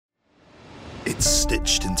It's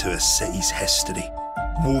stitched into a city's history,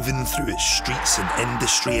 woven through its streets and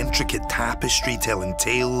industry, intricate tapestry telling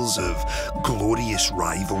tales of glorious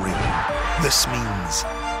rivalry. This means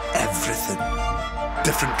everything.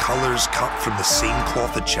 Different colours cut from the same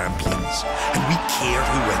cloth of champions, and we care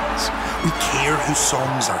who wins. We care whose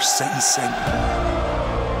songs our cities sing.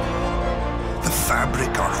 The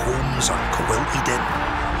fabric our homes are quilted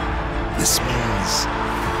in. This means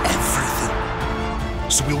everything.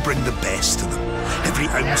 So we'll bring the best to them. Every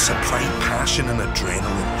ounce of pride, passion and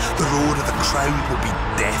adrenaline. The roar of the crowd will be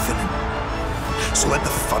deafening. So let the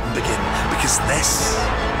fun begin, because this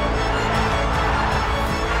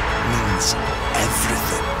means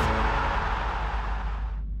everything.